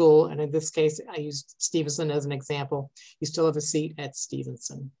home school. And in this case, I used Stevenson as an example. You still have a seat at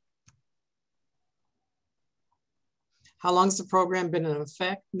Stevenson. How long's the program been in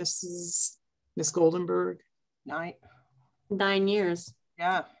effect, Miss Goldenberg? 9 years.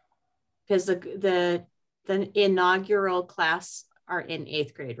 Yeah. Because the inaugural class are in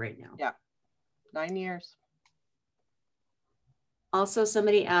 8th grade right now. Yeah, 9 years. Also,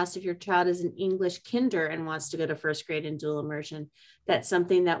 somebody asked if your child is an English kinder and wants to go to 1st grade in dual immersion. That's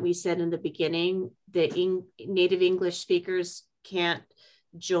something that we said in the beginning. The native English speakers can't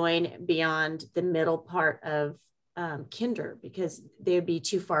join beyond the middle part of kinder because they'd be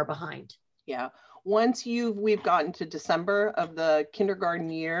too far behind. Yeah. Once we've gotten to December of the kindergarten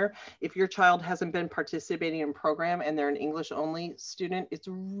year, if your child hasn't been participating in program and they're an English only student, it's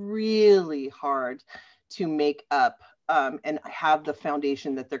really hard to make up and have the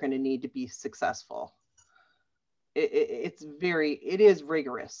foundation that they're going to need to be successful. It is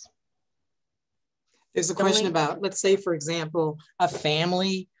rigorous. There's a question about, let's say, for example, a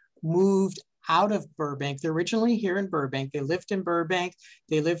family moved out of Burbank. They're originally here in Burbank. They lived in Burbank.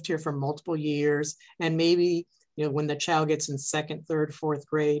 They lived here for multiple years. And maybe, you know, when the child gets in 2nd, 3rd, 4th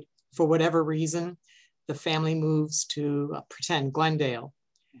grade, for whatever reason, the family moves to pretend Glendale.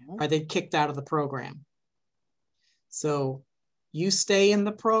 Are they kicked out of the program? So you stay in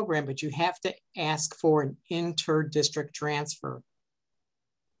the program, but you have to ask for an inter-district transfer.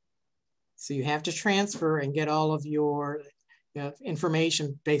 So you have to transfer and get all of your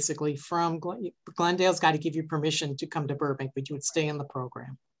information basically from Glendale's got to give you permission to come to Burbank, but you would stay in the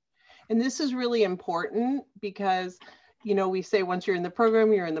program. And this is really important because, you know, we say once you're in the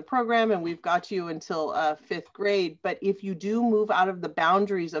program, you're in the program, and we've got you until 5th grade. But if you do move out of the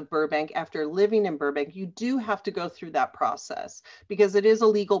boundaries of Burbank after living in Burbank, you do have to go through that process because it is a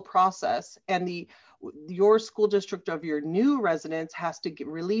legal process, and your school district of your new residents has to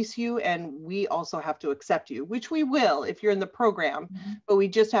release you, and we also have to accept you, which we will if you're in the program, but we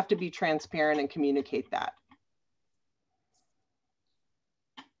just have to be transparent and communicate that.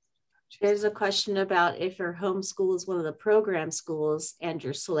 There's a question about if your home school is one of the program schools and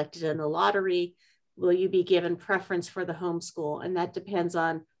you're selected in the lottery, will you be given preference for the home school? And that depends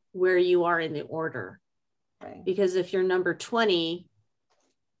on where you are in the order. Right. Because if you're number 20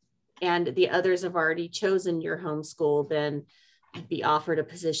 and the others have already chosen your home school, then you'd be offered a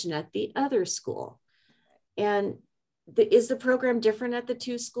position at the other school. And is the program different at the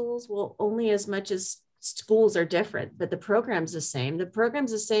 2 schools? Well, only as much as schools are different, but the program's the same. The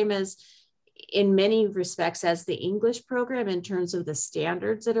program's the same as in many respects as the English program in terms of the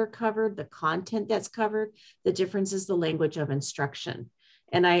standards that are covered, the content that's covered. The difference is the language of instruction.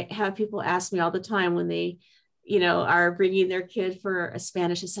 And I have people ask me all the time when they, you know, are bringing their kid for a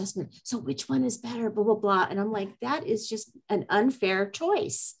Spanish assessment. So which one is better, blah, blah, blah. And I'm like, that is just an unfair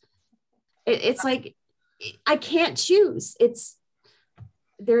choice. It's like, I can't choose.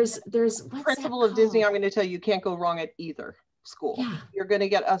 There's principle of Disney. I'm going to tell you, you can't go wrong at either school. Yeah. You're going to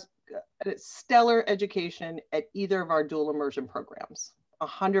get a stellar education at either of our dual immersion programs,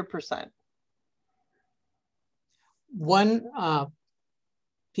 100%. One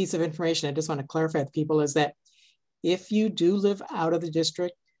piece of information I just want to clarify with people is that if you do live out of the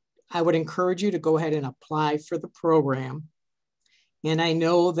district, I would encourage you to go ahead and apply for the program. And I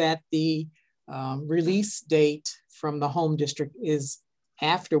know that the release date from the home district is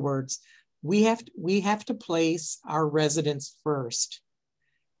afterwards. We have to place our residents first.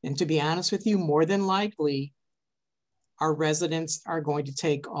 And to be honest with you, more than likely, our residents are going to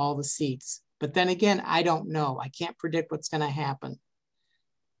take all the seats. But then again, I don't know. I can't predict what's going to happen.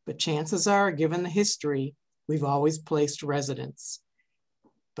 But chances are, given the history, we've always placed residents.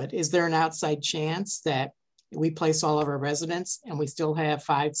 But is there an outside chance that we place all of our residents and we still have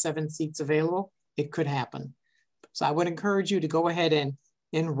 5, 7 seats available? It could happen. So I would encourage you to go ahead and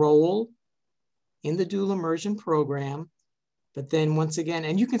enroll in the dual immersion program. But then once again,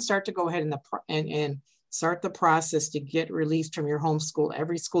 and you can start to go ahead and start the process to get released from your home school.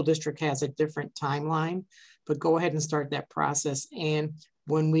 Every school district has a different timeline, but go ahead and start that process. And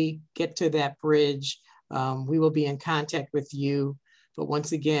when we get to that bridge, we will be in contact with you. But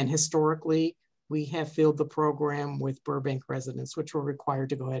once again, historically, we have filled the program with Burbank residents, which we're required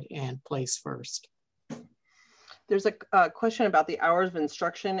to go ahead and place first. There's a question about the hours of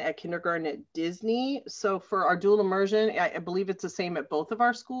instruction at kindergarten at Disney. So for our dual immersion, I believe it's the same at both of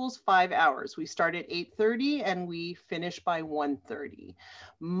our schools, 5 hours. We start at 8:30 and we finish by 1:30.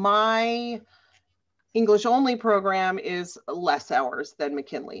 My English only program is less hours than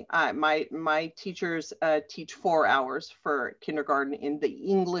McKinley. My teachers teach 4 hours for kindergarten in the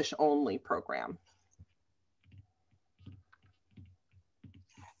English only program.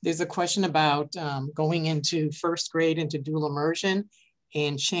 There's a question about going into first grade into dual immersion,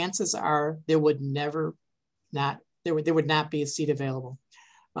 and chances are there would never not there would not be a seat available.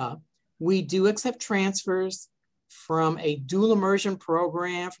 We do accept transfers from a dual immersion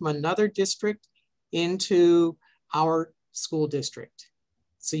program from another district into our school district.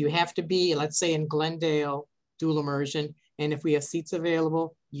 So you have to be, let's say in Glendale, dual immersion, and if we have seats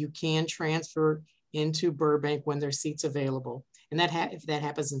available, you can transfer into Burbank when there's seats available. And if that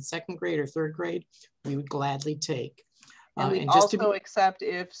happens in second grade or third grade, we would gladly take. And we also accept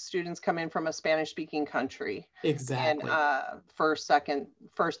if students come in from a Spanish-speaking country. Exactly. In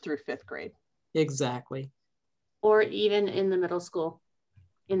first through fifth grade. Exactly. Or even in the middle school,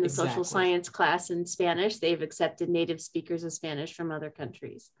 in the Exactly. social science class in Spanish, they've accepted native speakers of Spanish from other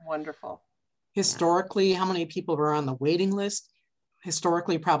countries. Wonderful. Historically, how many people were on the waiting list?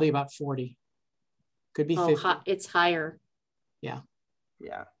 Historically, probably about 40. Could be 50. It's higher. Yeah.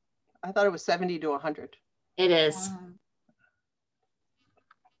 Yeah. I thought it was 70 to 100. It is.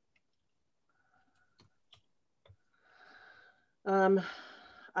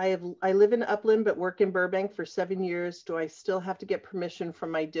 I live in Upland but work in Burbank for 7 years. Do I still have to get permission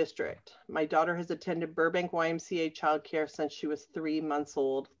from my district? My daughter has attended Burbank YMCA childcare since she was 3 months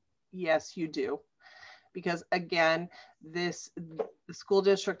old. Yes, you do. Because again, the school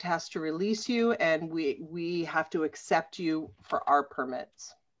district has to release you and we have to accept you for our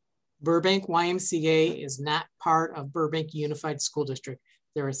permits. Burbank YMCA is not part of Burbank Unified School District.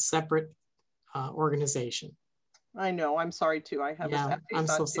 They're a separate organization. I know, I'm sorry too. I have I'm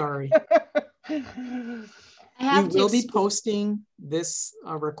so sorry. We will be posting this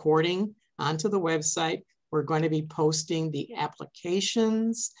recording onto the website. We're going to be posting the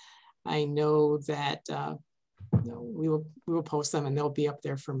applications. I know that we will post them and they'll be up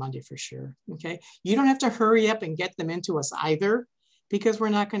there for Monday for sure. Okay, you don't have to hurry up and get them into us either, because we're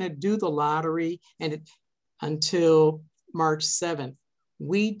not going to do the lottery until March 7th.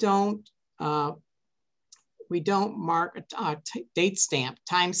 We don't mark a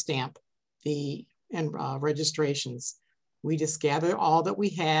time stamp the registrations. We just gather all that we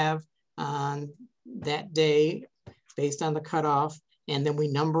have on that day based on the cutoff, and then we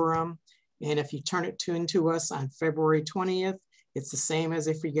number them. And if you turn it into us on February 20th, it's the same as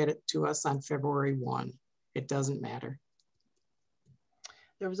if we get it to us on February 1. It doesn't matter.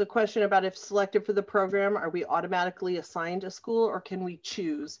 There was a question about if selected for the program, are we automatically assigned a school or can we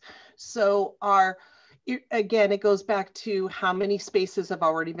choose? So again, it goes back to how many spaces have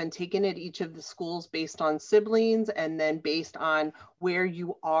already been taken at each of the schools based on siblings and then based on where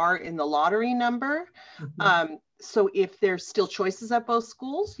you are in the lottery number. Mm-hmm. So if there's still choices at both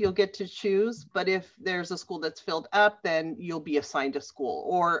schools, you'll get to choose. But if there's a school that's filled up, then you'll be assigned a school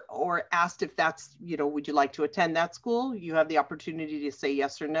or asked if that's, would you like to attend that school? You have the opportunity to say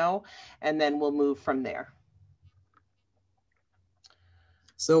yes or no, and then we'll move from there.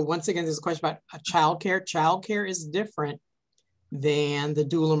 So once again, there's a question about childcare. Childcare is different than the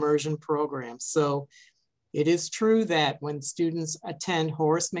dual immersion program. So it is true that when students attend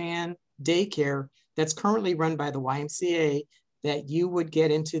Horace Mann daycare, that's currently run by the YMCA, that you would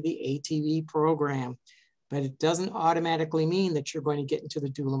get into the ATV program, but it doesn't automatically mean that you're going to get into the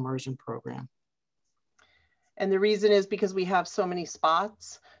dual immersion program. And the reason is because we have so many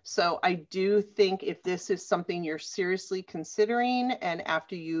spots. So I do think if this is something you're seriously considering, and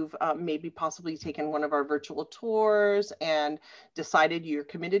after you've maybe possibly taken one of our virtual tours and decided you're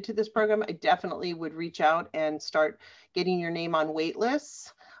committed to this program, I definitely would reach out and start getting your name on wait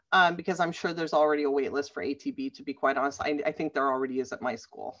lists. Because I'm sure there's already a wait list for ATB, to be quite honest. I think there already is at my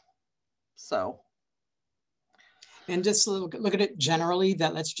school. So. And just look at it generally,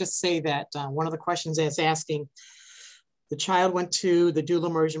 that let's just say that one of the questions is asking, the child went to the dual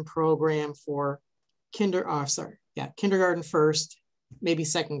immersion program for kindergarten first, maybe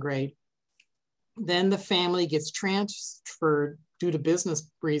second grade. Then the family gets transferred due to business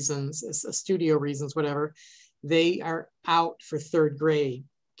reasons, studio reasons, whatever. They are out for third grade.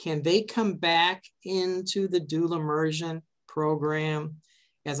 Can they come back into the dual immersion program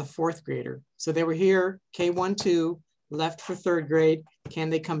as a fourth grader? So they were here, K1, 2, left for third grade. Can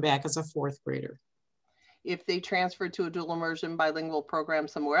they come back as a fourth grader? If they transfer to a dual immersion bilingual program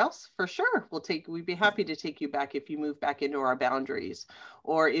somewhere else, for sure, we'd be happy to take you back if you move back into our boundaries.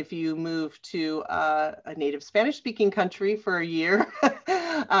 Or if you move to a native Spanish speaking country for a year,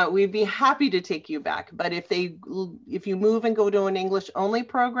 we'd be happy to take you back. But if you move and go to an English only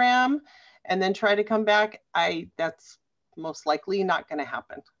program and then try to come back, that's most likely not going to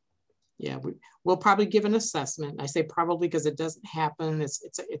happen. Yeah, we'll probably give an assessment. I say probably because it doesn't happen.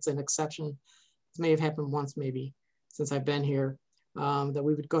 It's an exception. It may have happened once, maybe, since I've been here, that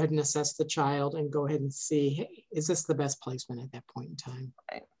we would go ahead and assess the child and go ahead and see, hey, is this the best placement at that point in time?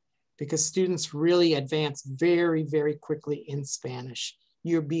 Right. because students really advance very, very quickly in Spanish.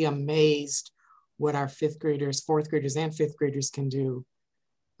 You'll be amazed what our fifth graders, fourth graders, and fifth graders can do.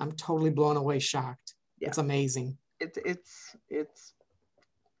 I'm totally blown away, shocked. Yeah. It's amazing. It's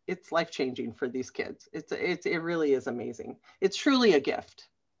life-changing for these kids. It really is amazing. It's truly a gift.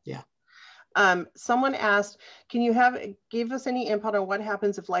 Yeah. Someone asked, can you give us any input on what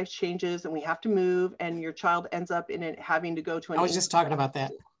happens if life changes and we have to move and your child ends up in it having to go to an I was just talking about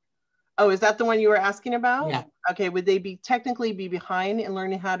that. Oh, is that the one you were asking about? Yeah. Okay, would they technically be behind in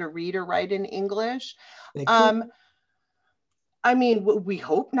learning how to read or write in English? I mean, we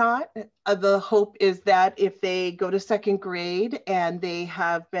hope not. The hope is that if they go to second grade and they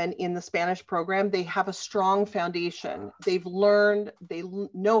have been in the Spanish program, they have a strong foundation. They've learned, they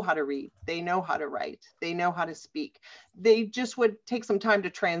know how to read, they know how to write, they know how to speak. They just would take some time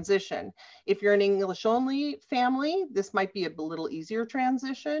to transition. If you're an English only family, this might be a little easier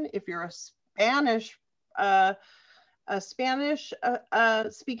transition. If you're a Spanish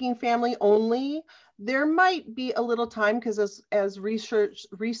speaking family only, there might be a little time because as research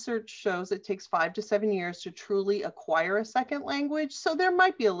shows, it takes 5 to 7 years to truly acquire a second language. So there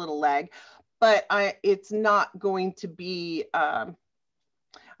might be a little lag, but it's not going to be, I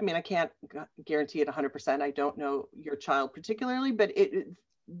mean, I can't guarantee it 100%. I don't know your child particularly, but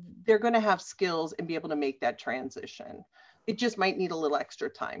they're going to have skills and be able to make that transition. It just might need a little extra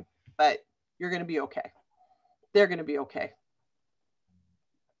time, but you're going to be okay. They're going to be okay.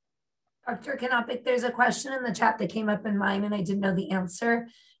 Dr. Kanopik, there's a question in the chat that came up in mine and I didn't know the answer.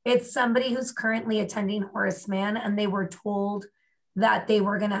 It's somebody who's currently attending Horace Mann and they were told that they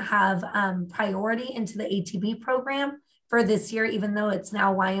were going to have priority into the ATB program for this year, even though it's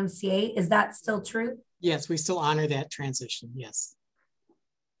now YMCA. Is that still true? Yes, we still honor that transition, yes.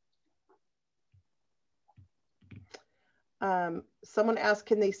 Someone asked,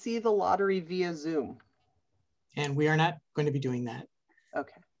 can they see the lottery via Zoom? And we are not going to be doing that.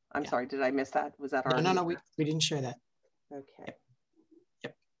 Okay. I'm sorry, did I miss that? Was that already? No, we didn't share that. Okay.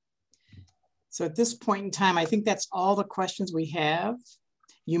 Yep. So at this point in time, I think that's all the questions we have.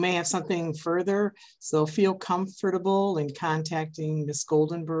 You may have something further, so feel comfortable in contacting Ms.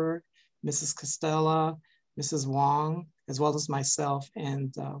 Goldenberg, Mrs. Costella, Mrs. Wong, as well as myself,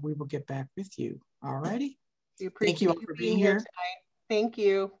 and we will get back with you. All righty. Thank you all for being here tonight. Thank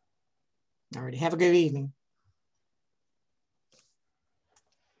you. All righty. Have a good evening.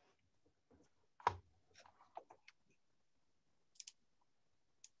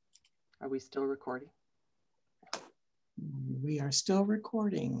 Are we still recording? We are still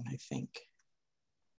recording, I think.